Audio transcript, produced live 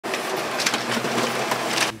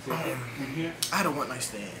here? I had a one night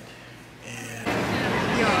stand. And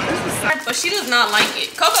but she does not like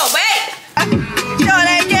it. Coco, wait!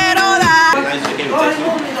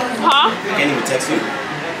 Huh? I can't even text you.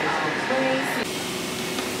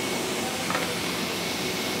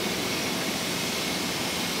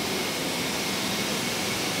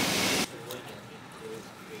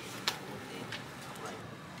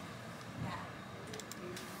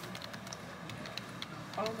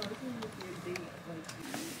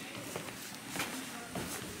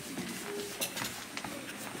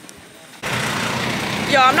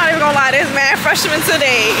 Yo, I'm not even gonna lie, this man freshman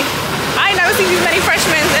today. I ain't never seen these many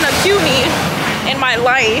freshmen in a CUNY in my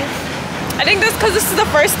life. I think that's because this is the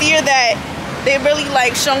first year that they really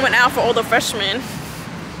like showing out for all the freshmen.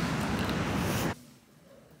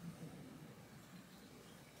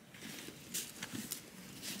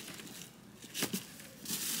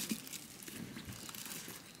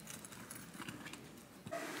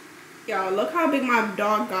 Yo, look how big my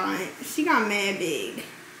dog got. She got mad big.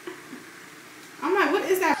 I'm like, what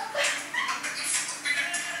is that?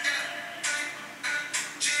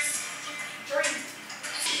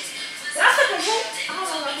 That's a good. I don't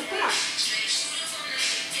know. Come on.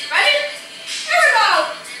 Ready? Here we go.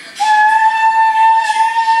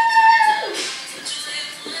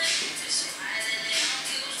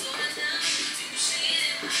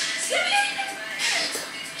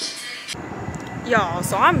 Y'all,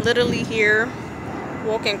 so I'm literally here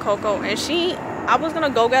walking Coco, and I was gonna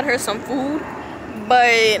go get her some food,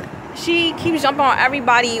 but she keeps jumping on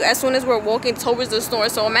everybody as soon as we're walking towards the store.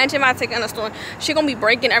 So imagine if I take her in the store, she gonna be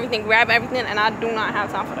breaking everything, grabbing everything, and I do not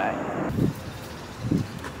have time for that.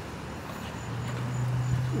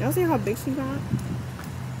 Y'all see how big she got?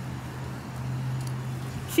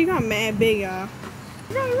 She got mad big, y'all.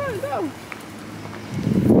 Run, go.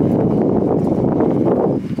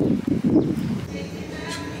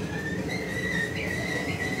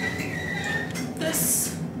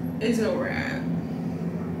 This is where we're at.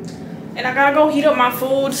 And I gotta go heat up my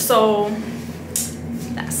food, so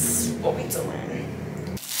that's what we doing.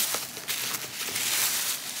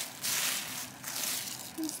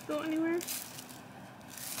 Let's go anywhere.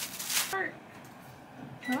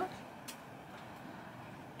 Huh?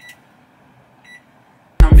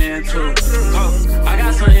 I'm into. Oh, I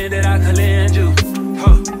got something that I can lend you.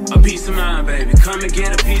 Oh, a piece of mind, baby. Come and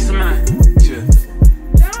get a piece of mind. Yeah.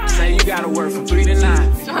 Say you gotta work from 3 to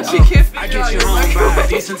 9. I get you home by a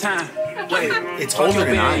decent time. Wait, it's older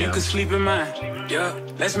than I am. You can sleep in mine. Yeah,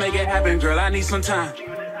 let's make it happen, girl. I need some time.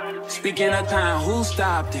 Speaking of time, who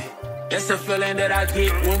stopped it? That's the feeling that I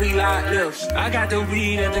get when we lock lips. I got the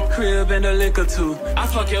weed at the crib and the liquor too. I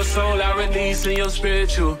fuck your soul, I release in your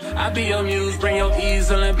spiritual. I be your muse, bring your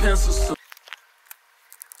easel and pencils too.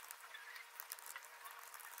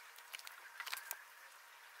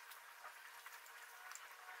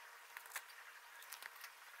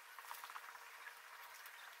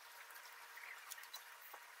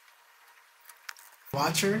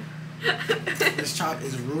 Watch her. This child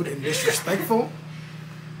is rude and disrespectful.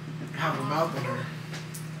 Have a mouth on her.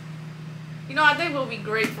 You know, I think we'll be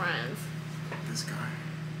great friends. This guy.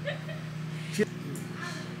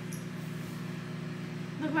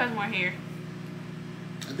 Look who has more hair.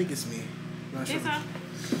 I think it's me. Not sure. Think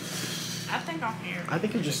so? I think I'm here. I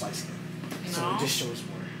think you're just light skinned. So No. it just shows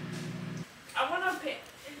more. I want a pick.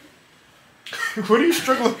 What are you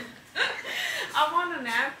struggling? I want a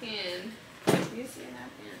napkin. You see a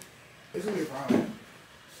napkin? It's gonna be a problem.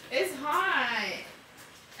 It's hot.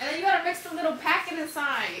 And then you gotta mix the little packet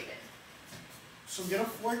inside. So get a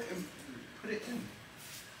fork and put it in.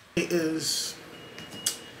 It is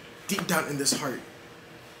deep down in this heart.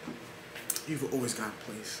 You've always got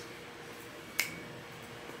a place.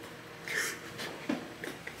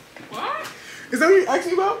 What? Is that what you're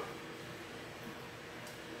asking about?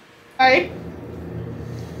 Alright.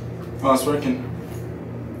 Oh, it's working.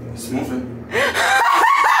 It's moving.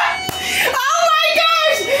 Oh my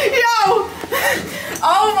gosh! Yo!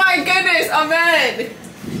 Oh my goodness, Ahmed!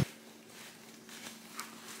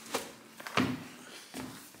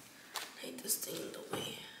 Hate this thing the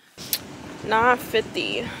way.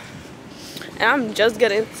 9:50. And I'm just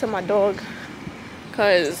getting to my dog.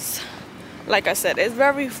 Cause like I said, it's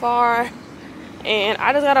very far. And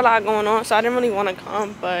I just got a lot going on, so I didn't really want to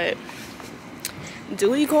come, but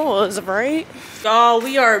duty calls, right? Y'all,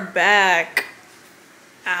 we are back.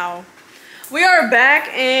 Ow. We are back,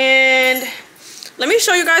 and let me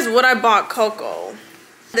show you guys what I bought Coco.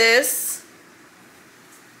 This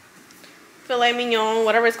filet mignon,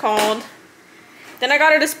 whatever it's called. Then I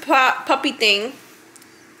got her this puppy thing,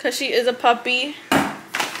 because she is a puppy.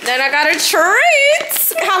 Then I got her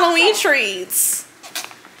treats, Halloween treats.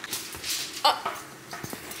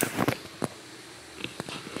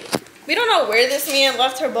 We don't know where this man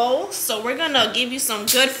left her bowl, so we're gonna give you some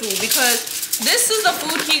good food because this is the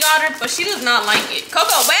food he got her, but she does not like it.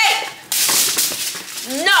 Coco, wait!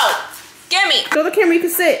 No! Give me! Go to the camera, you can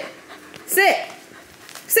sit. Sit!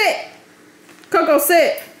 Sit! Coco,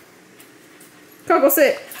 sit! Coco,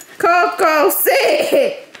 sit! Coco,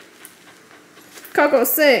 sit! Coco,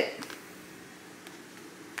 sit!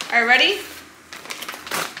 Alright, ready?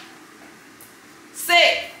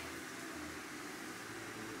 Sit!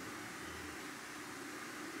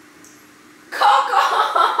 Coco!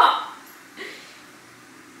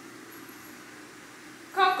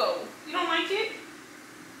 Coco, you don't like it?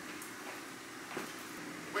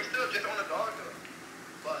 We're still just on the dog though.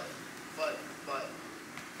 But.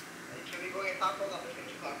 Can we go get tacos? I'm just gonna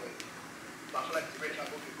get tacos. I feel like it's great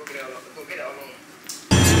tacos. Go get it alone. Go get it alone.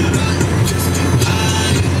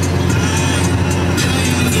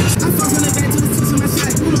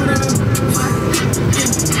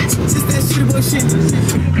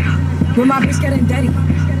 With my bitch getting daddy,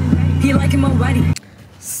 he like him already.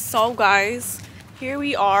 So guys, here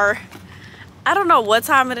we are. I don't know what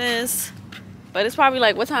time it is, but it's probably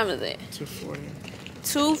like, what time is it? 2:40.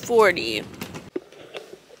 2:40.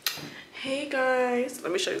 Hey guys,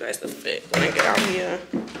 let me show you guys the fit when I get out here.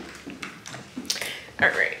 All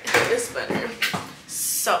right, it's better.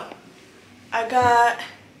 So I got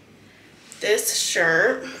this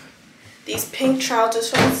shirt, these pink trousers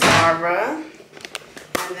from Zara,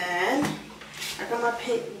 and then I got my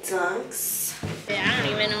pink dunks. Yeah, I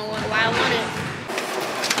don't even know why I want it.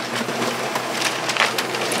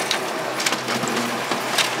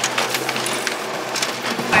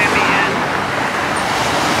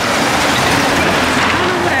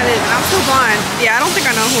 I'm so blind. Yeah, I don't think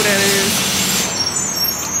I know who that is.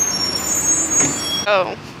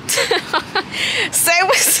 Oh. Say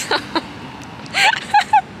what's up.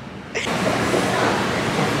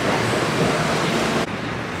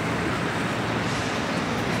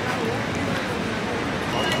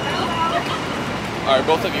 Alright,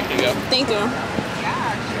 both of you can go. Thank you.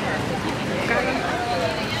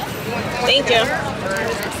 Thank you.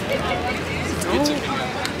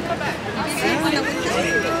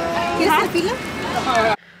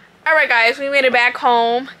 Alright guys, we made it back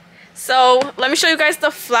home. So let me show you guys the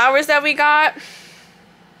flowers that we got.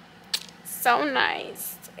 So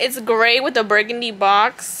nice. It's gray with a burgundy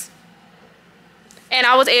box. And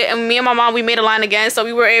me and my mom, we made a line again, so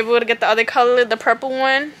we were able to get the other color, the purple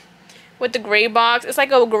one with the gray box. It's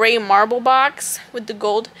like a gray marble box with the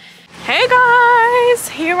gold. Hey guys,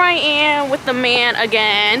 here I am with the man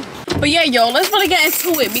again. But yeah, yo, let's really get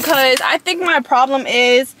into it because I think my problem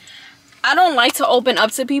is I don't like to open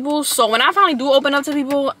up to people. So when I finally do open up to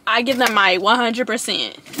people, I give them my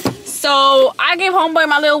 100%. So I gave homeboy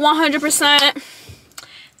my little 100%.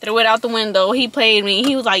 Threw it out the window. He played me.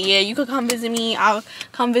 He was like, yeah, you could come visit me. I'll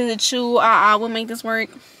come visit you. I will make this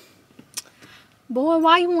work. Boy,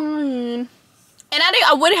 why you lying? And I think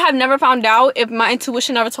I would have never found out if my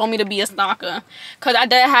intuition never told me to be a stalker. Because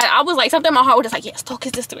I was like, something in my heart was just like, yeah, stalk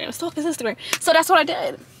his Instagram. Stalk his Instagram. So that's what I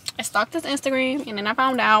did. I stalked his Instagram. And then I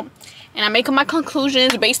found out. And I make my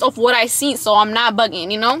conclusions based off what I see. So I'm not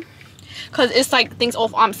bugging, you know? Because it's like things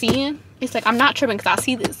off I'm seeing. It's like I'm not tripping because I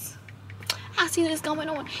see this. I see this going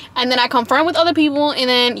on. And then I confirmed with other people. And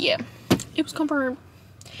then, yeah. It was confirmed.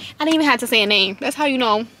 I didn't even have to say a name. That's how you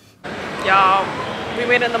know. Y'all, we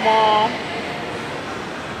made it in the mall.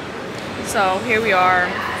 So here we are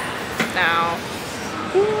now.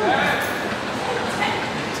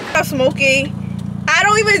 I'm smoking. I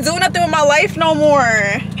don't even do nothing with my life no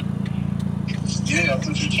more. Yeah, I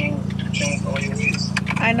thought you changed all your ways.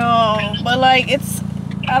 I know, but like it's,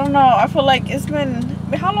 I don't know. I feel like it's been,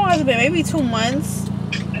 how long has it been? Maybe 2 months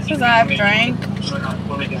since I've drank.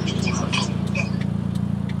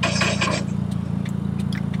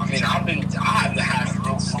 I mean, I haven't had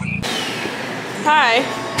real fun. Hi.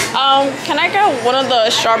 Can I get one of the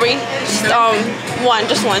strawberry? One,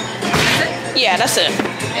 just one. Yeah, that's it.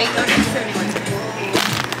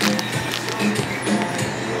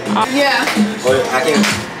 Yeah. Oh, I can.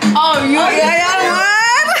 Oh, you? Yeah, what?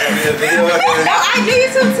 No, I do you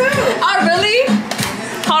some too. Oh, really?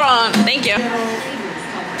 Hold on. Thank you.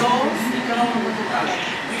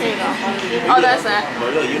 Here you go. Oh, that's it.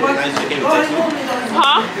 But look, you know, guys, you can't even text you.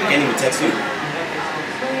 Huh? You can't even text you.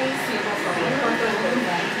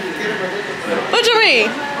 What you mean?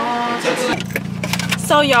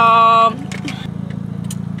 So y'all,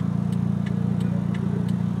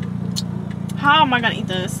 how am I gonna eat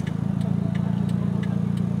this?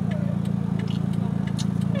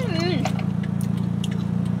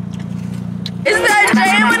 It's that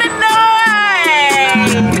jam with the night.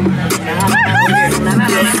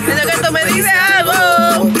 Look at the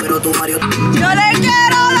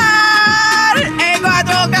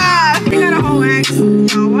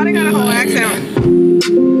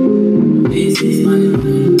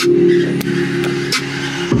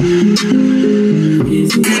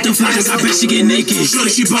I bet she get naked. Shorty,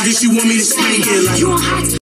 she bugging, she want me to spank it. Like, you on hot